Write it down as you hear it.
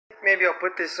maybe I'll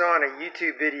put this on a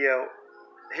YouTube video.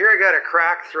 Here I got a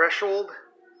crack threshold,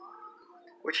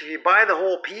 which if you buy the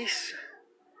whole piece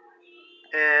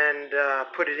and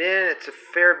put it in, it's a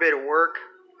fair bit of work.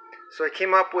 So I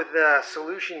came up with a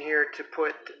solution here to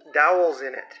put dowels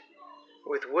in it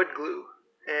with wood glue.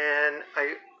 And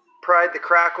I pried the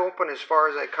crack open as far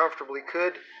as I comfortably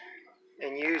could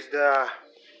and used a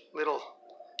little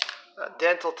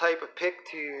dental type of pick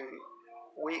to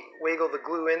wiggle the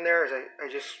glue in there as I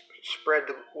just spread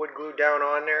the wood glue down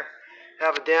on there.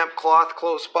 Have a damp cloth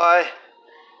close by,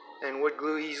 and wood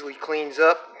glue easily cleans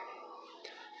up.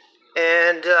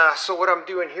 And so what I'm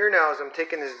doing here now is I'm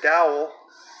taking this dowel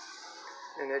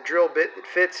and a drill bit that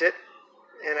fits it,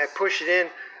 and I push it in.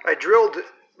 I drilled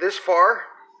this far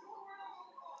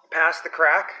past the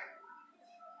crack,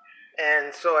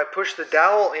 and so I push the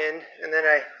dowel in, and then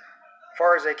as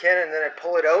far as I can, and then I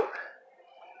pull it out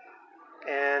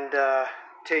and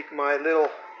take my little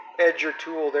edger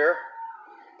tool there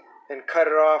and cut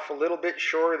it off a little bit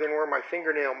shorter than where my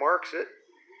fingernail marks it.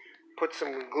 Put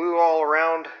some glue all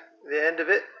around the end of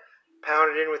it,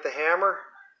 pound it in with a hammer,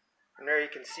 and there you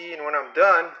can see. And when I'm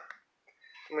done,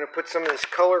 I'm going to put some of this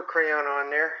color crayon on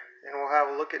there, and we'll have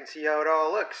a look and see how it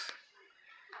all looks.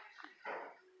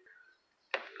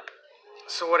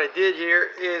 So what I did here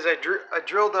is I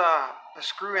drilled a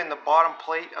screw in the bottom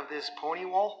plate of this pony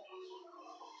wall.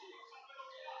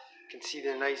 You can see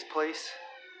the nice place.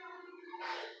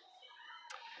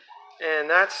 And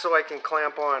that's so I can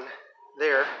clamp on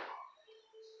there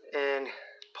and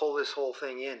pull this whole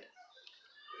thing in.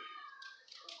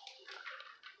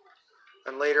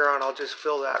 And later on I'll just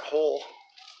fill that hole.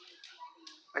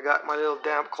 I got my little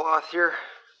damp cloth here.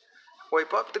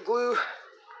 Wipe up the glue.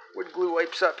 Wood glue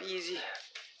wipes up easy.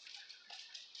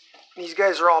 These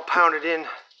guys are all pounded in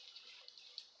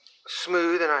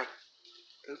smooth, and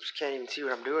oops, can't even see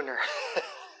what I'm doing there.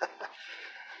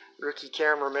 Rookie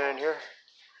cameraman here.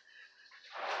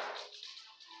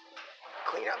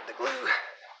 Clean up the glue.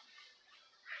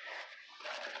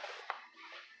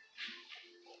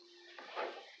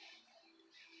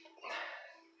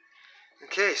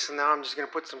 Okay, so now I'm just going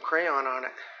to put some crayon on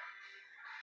it.